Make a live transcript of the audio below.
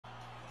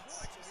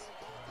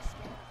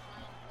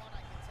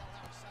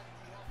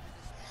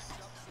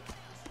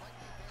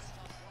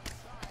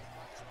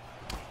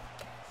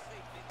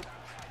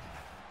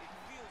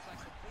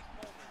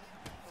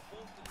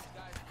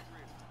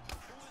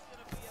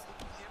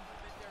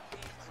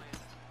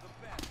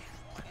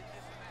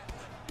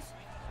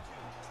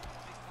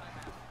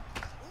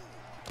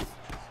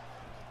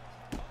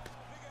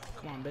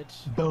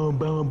Boom,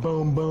 boom,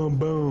 boom, boom,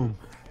 boom.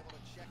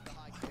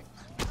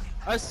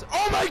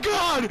 Oh my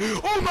god!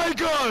 Oh my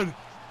god!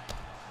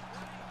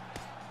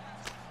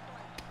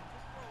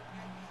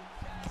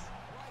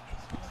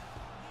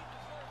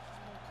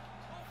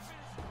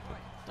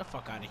 Get the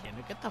fuck out of here,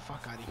 nigga. Get the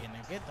fuck out of here,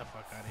 nigga. Get the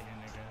fuck out of here,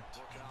 nigga.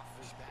 Working off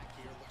his back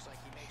here. Looks like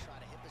he may try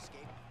to hip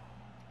escape.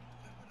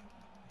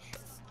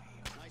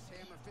 Nice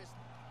hammer fist.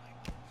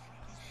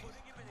 He's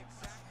putting him in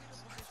exactly the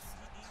position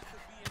he needs to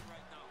be in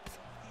right now.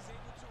 He's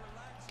able to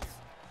relax here.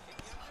 And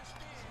you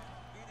understand,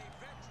 being a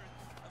veteran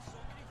of so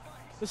many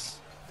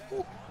fights.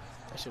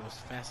 That shit was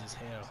fast as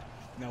hell.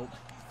 Nope.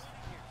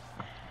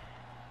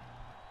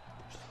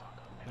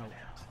 Nope.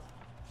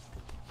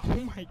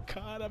 Oh my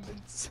god, I'm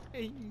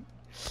insane.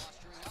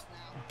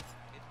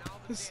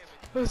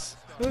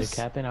 The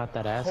capping out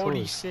that asshole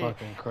Holy is shit.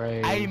 fucking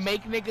crazy. I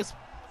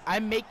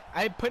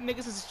put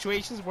niggas in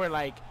situations where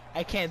like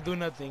I can't do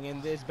nothing,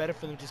 and it's better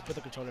for them to just put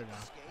the controller down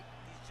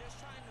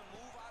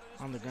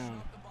on the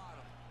ground.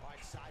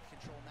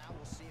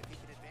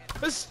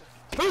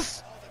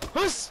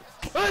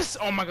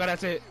 Oh my god,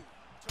 that's it.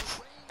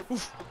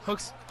 Oof.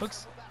 Hooks,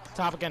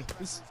 top again.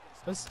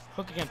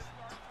 Hook again.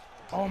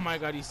 Oh my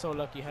god, he's so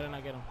lucky. How did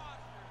I get him?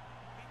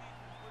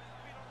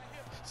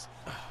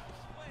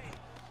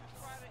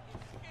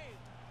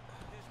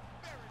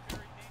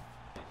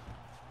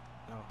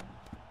 No.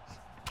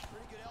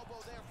 Pretty good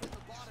elbow there from the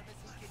bottom as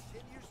he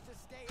continues to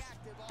stay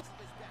active off of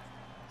his back.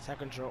 Side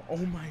control. Oh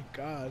my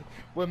god.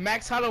 With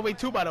Max Holloway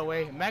too, by the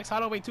way. Max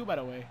Holloway too, by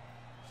the way.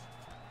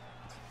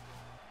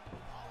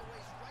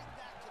 Holloway's right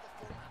back to the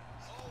format.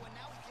 Oh, and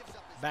now he gives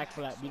up his Back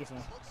flat, beautiful.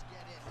 Hooks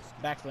get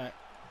in. Back flat.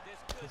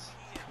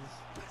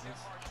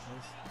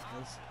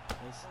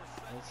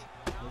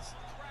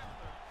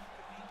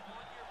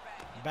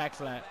 Back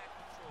flat.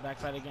 Back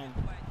flat again.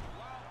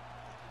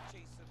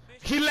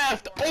 He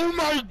left. Oh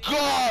my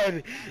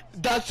god.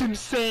 That's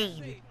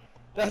insane.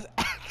 That's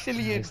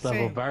actually Next insane.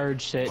 level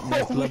Verge shit.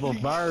 Next level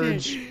Holy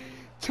Verge. shit.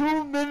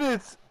 2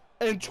 minutes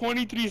and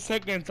 23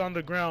 seconds on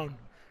the ground.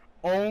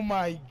 Oh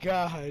my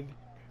god.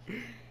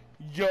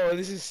 Yo,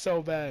 this is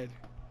so bad.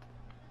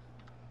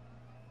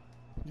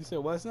 You said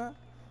what's that?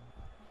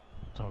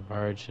 Some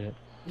Verge shit.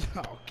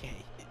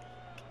 Okay.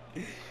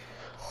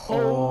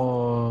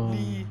 Oh.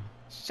 Holy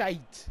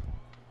shite.